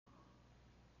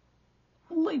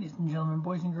Ladies and gentlemen,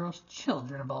 boys and girls,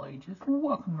 children of all ages,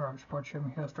 welcome to Robert Sports Show.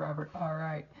 I'm your host, Robert.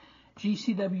 Alright,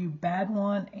 GCW Bad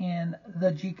One and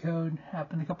the G Code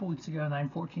happened a couple weeks ago,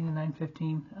 9/14 and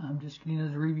 9/15. I'm just getting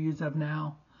those reviews up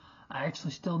now. I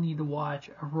actually still need to watch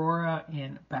Aurora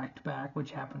and Back to Back,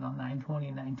 which happened on 9/20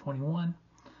 and 9/21.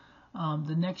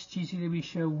 The next GCW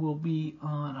show will be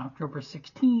on October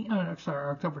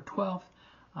 12th.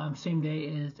 Same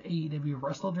day as AEW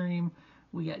Wrestle Dream.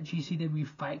 We got GCW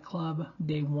Fight Club,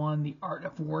 Day 1, The Art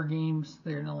of War Games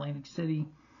there in Atlantic City.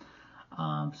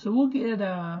 So we'll get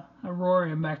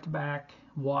Aurora and Back to Back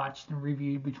watched and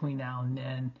reviewed between now and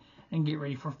then and get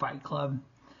ready for Fight Club.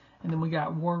 And then we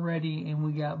got War Ready and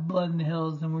we got Blood in the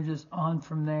Hills, and we're just on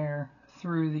from there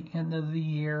through the end of the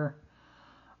year.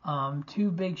 Two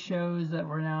big shows that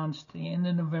were announced the end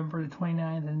of November the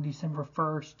 29th and December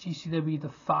 1st. GCW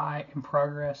Defy and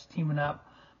Progress teaming up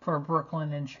for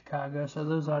Brooklyn and Chicago. So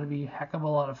those ought to be a heck of a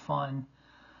lot of fun.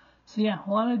 So yeah,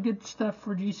 a lot of good stuff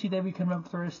for GCW coming up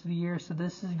for the rest of the year. So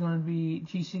this is going to be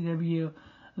GCW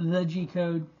The G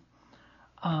Code.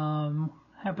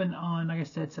 Happened on, like I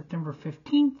said, September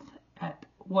 15th at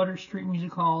Water Street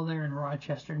Music Hall there in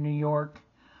Rochester, New York.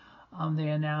 They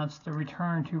announced the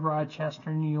return to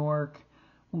Rochester, New York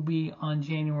will be on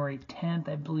January 10th.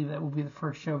 I believe that will be the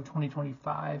first show of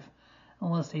 2025,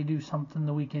 unless they do something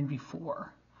the weekend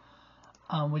before.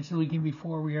 Which the weekend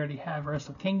before we already have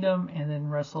Wrestle Kingdom and then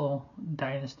Wrestle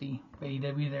Dynasty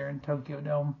AEW there in Tokyo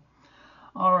Dome.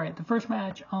 Alright, the first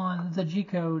match on the G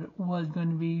Code was going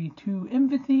to be To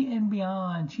Empathy and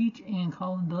Beyond. Cheech and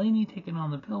Colin Delaney taking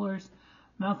on the Pillars,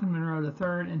 Malcolm Monroe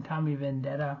III and Tommy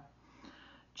Vendetta.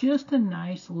 Just a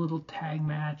nice little tag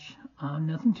match.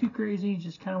 Nothing too crazy,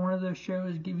 just kind of one of those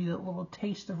shows give you that little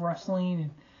taste of wrestling,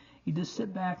 and you just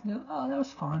sit back and go, oh, that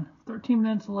was fun. 13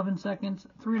 minutes, 11 seconds,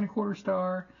 3 1/4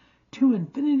 star, To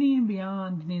Infinity and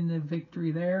Beyond, getting the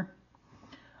victory there.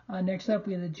 Next up,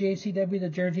 we have the JCW, the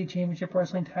Jersey Championship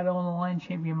Wrestling title on the line.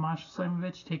 Champion Masha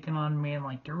Slamovich taking on a man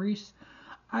like DeReiss.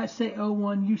 I say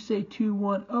 0-1, you say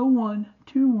 2-1, 0-1,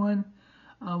 2-1.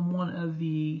 One of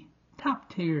the top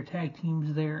tier tag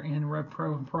teams there in Rev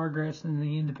Pro and Progress in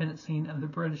the independent scene of the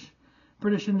British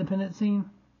independent scene.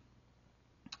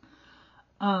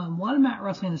 A lot of mat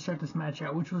wrestling to start this match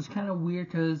out, which was kind of weird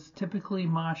because typically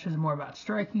Masha is more about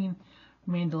striking.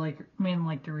 Man like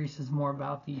DeReiss is more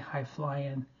about the high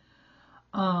flying.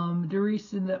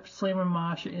 DeReiss ended up slamming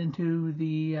Masha into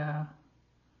the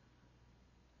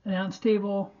announce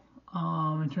table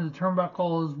in terms of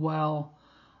turnbuckle as well.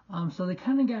 So they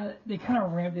kind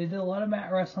of ramped. They did a lot of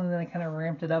mat wrestling, and then they kind of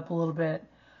ramped it up a little bit.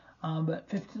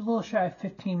 But a little shy of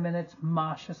 15 minutes,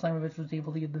 Masha Slamovich was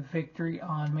able to get the victory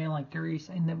on man like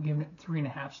DeReiss. I ended up giving it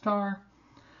 3.5 star.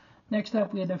 Next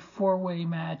up, we had a 4-way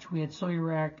match. We had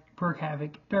Sawyer, Brooke,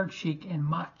 Havok, Dark Sheik, and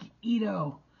Maki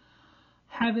Itoh.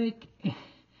 Havok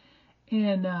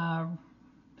and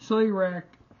Sawyer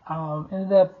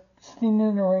ended up sitting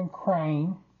in the ring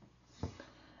crying.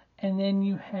 And then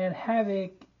you had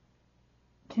Havok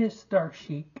kiss Dark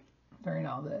Sheik during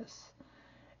all this.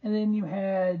 And then you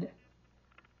had,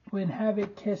 when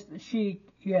Havok kissed Sheik,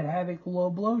 you had Havok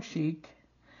low blow Sheik.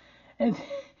 And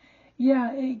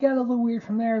yeah, it got a little weird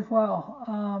from there as well.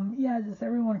 Just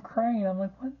everyone crying. I'm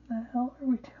like, what the hell are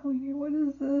we telling you? What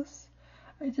is this?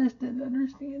 I just didn't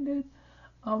understand it.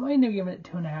 I ended up giving it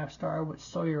 2.5 star with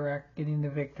Sawyer getting the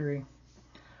victory.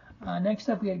 Next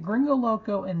up, we had Gringo,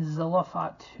 Loco, and Zilla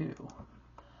Fatu.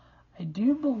 I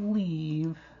do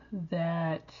believe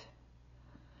that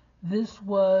this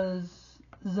was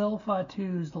Zilla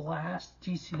Fatu's last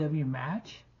GCW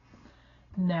match.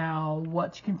 Now,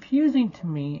 what's confusing to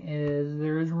me is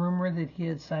there is rumor that he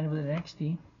had signed with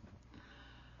NXT,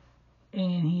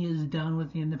 and he is done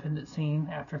with the independent scene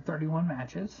after 31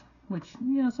 matches, which,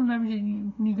 sometimes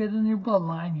you get in your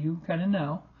bloodline, you kind of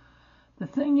know. The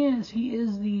thing is, he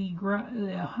is the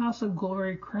House of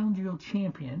Glory Crown Jewel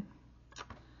champion.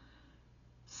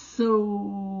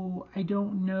 So, I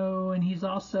don't know. And he's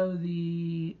also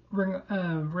the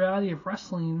Reality of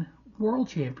Wrestling World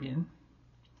Champion.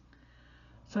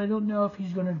 So, I don't know if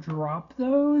he's going to drop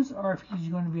those or if he's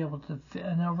going to be able to fit.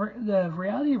 Now, the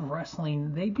Reality of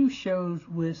Wrestling, they do shows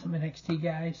with some NXT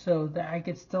guys, so that I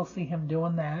could still see him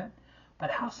doing that.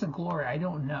 But House of Glory, I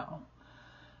don't know.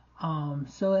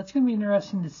 So that's going to be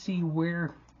interesting to see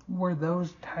where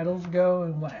those titles go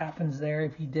and what happens there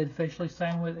if he did officially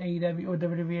sign with AEW or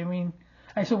WWE. I mean,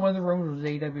 actually one of the rumors was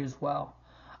AEW as well.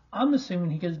 I'm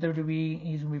assuming he goes to WWE.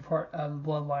 He's going to be part of the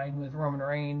bloodline with Roman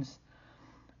Reigns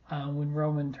when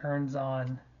Roman turns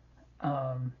on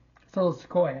Phil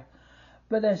Sequoia.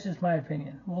 But that's just my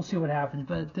opinion. We'll see what happens.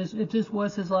 But if this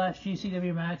was his last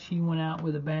GCW match, he went out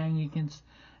with a bang against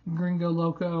Gringo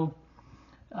Loco.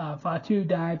 Fatu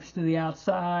dives to the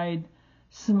outside.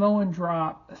 Samoan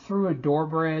drop through a door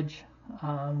bridge.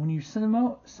 When you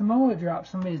Samoa drop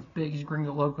somebody as big as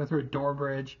Gringo Loco through a door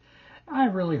bridge, I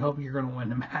really hope you're going to win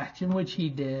the match, in which he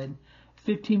did.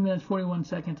 15 minutes, 41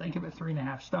 seconds. I give it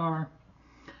 3.5 stars.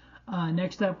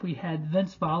 Next up, we had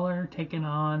Vince Valor taking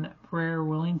on Breyer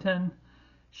Wellington.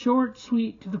 Short,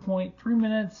 sweet, to the point, 3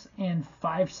 minutes and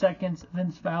 5 seconds.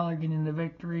 Vince Valor getting the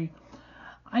victory.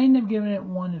 I ended up giving it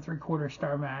 1 3/4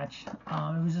 star match.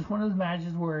 It was just one of those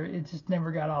matches where it just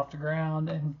never got off the ground.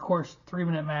 And of course,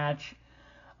 3-minute match.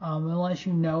 Unless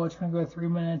you know it's going to go 3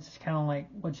 minutes, it's kind of like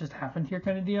what just happened here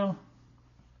kind of deal.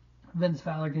 Vince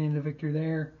Valor getting the victory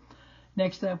there.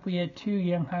 Next up, we had 2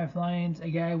 young high flyings, a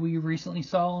guy we recently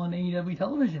saw on AEW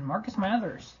television, Marcus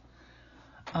Mathers.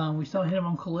 We saw him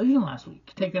on Collision last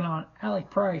week, taking on Alec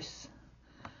Price.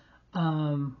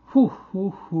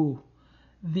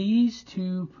 These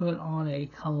two put on a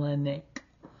clinic.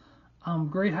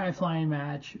 Great high flying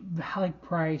match. Alec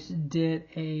Price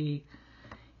he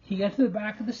got to the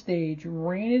back of the stage,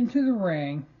 ran into the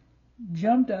ring,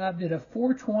 jumped up, did a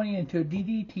 420 into a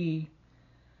DDT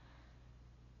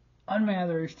on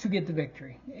Mathers to get the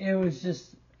victory. It was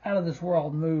just out of this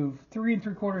world move. 3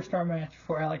 3/4 star match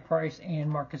for Alec Price and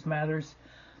Marcus Mathers.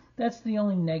 That's the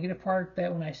only negative part,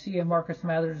 that when I see a Marcus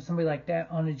Mathers or somebody like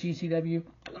that on a GCW,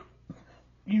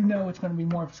 you know it's going to be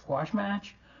more of a squash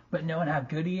match, but knowing how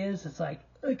good he is, it's like,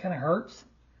 it kind of hurts.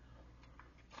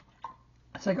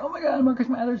 It's like, oh my god, Marcus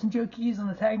Mathers and Joe Keys on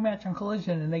the tag match on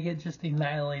Collision, and they get just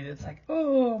annihilated. It's like,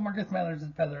 oh, Marcus Mathers is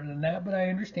better than that, but I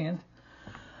understand.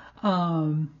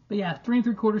 But yeah, 3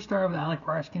 3/4 star with Alec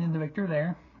Price getting the victory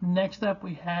there. Next up,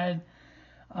 we had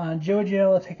Joe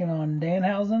Janela taking on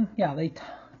Danhausen. Yeah,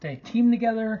 they teamed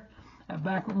together at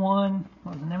Back at One.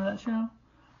 What was the name of that show?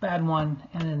 Bad One.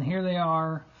 And then here they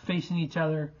are facing each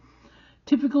other.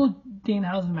 Typical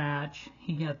Danhausen match.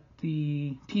 He got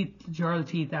the jar of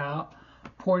the teeth out,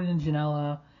 poured it in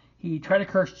Janela. He tried to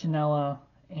curse Janela,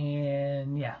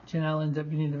 and yeah, Janela ends up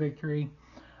getting the victory.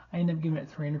 I ended up giving it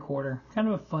 3 1/4. Kind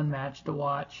of a fun match to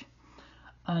watch.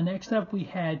 Next up, we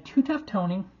had Too Tough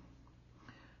Tony,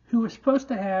 who was supposed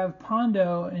to have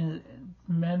Pondo and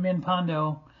Madman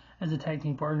Pondo as a tag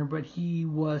team partner, but he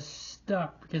was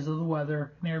stuck because of the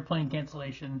weather and airplane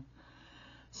cancellation.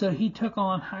 So he took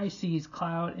on High Seas,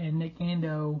 Cloud, and Nick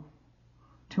Ando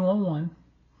 2-on-1.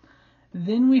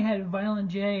 Then we had Violent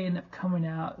J end up coming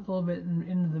out a little bit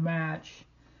into the match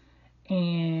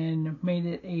and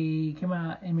came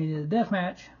out and made it a death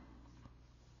match.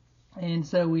 And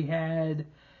so we had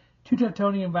Too Tough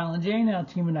Tony and Violent J now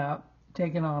teaming up,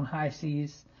 taking on High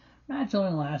Seas. Match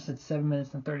only lasted 7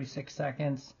 minutes and 36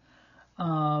 seconds.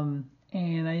 And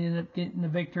I ended up getting the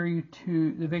victory.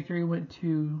 The victory went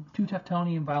to Too Tough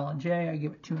Tony and Violent J. I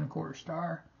give it 2 1/4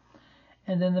 star.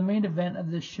 And then the main event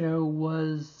of this show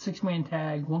was 6-man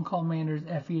tag, One Call Manders,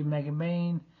 Effie, and Megan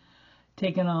Bain,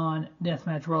 taking on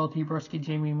Deathmatch Royalty, Brooke,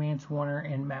 Jamie Manswarner,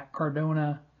 and Matt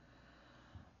Cardona.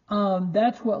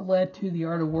 That's what led to the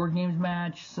Art of War Games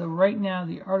match. So right now,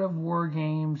 the Art of War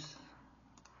Games,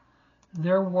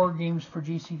 their War Games for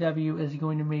GCW is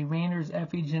going to be Manders,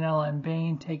 Effie, Janela, and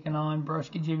Bain taking on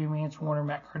Brooke, Jamie Manswarner,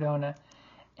 Matt Cardona,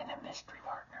 and a mystery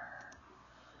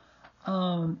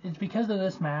partner. It's because of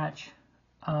this match.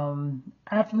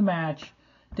 After the match,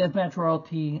 Deathmatch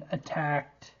Royalty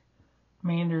attacked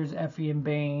Manders, Effie, and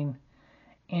Bain,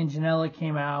 and Janela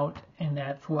came out, and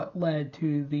that's what led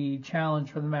to the challenge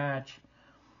for the match.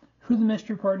 Who the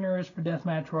mystery partner is for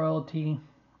Deathmatch Royalty,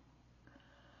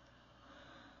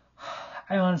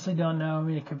 I honestly don't know. I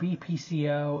mean, it could be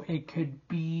PCO, it could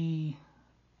be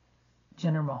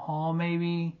Jinder Mahal,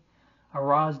 maybe, or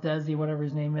Roz Desi, whatever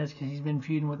his name is, because he's been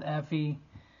feuding with Effie.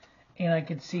 And I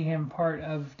could see him part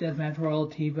of Deathmatch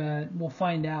Royalty, but we'll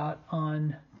find out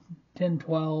on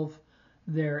 10/12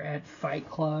 there at Fight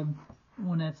Club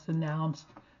when it's announced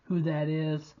who that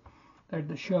is. They're at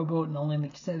the Showboat in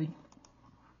Atlantic City.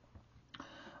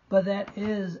 But that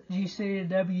is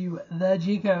GCW, the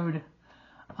G-Code.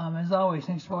 As always,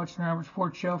 thanks for watching the Robert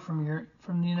Sports Show from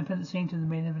the independent scene to the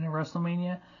main event of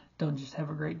WrestleMania. Don't just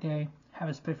have a great day. Have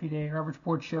a spiffy day. Robert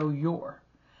Sports Show, your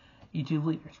YouTube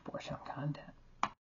leader, sports show content.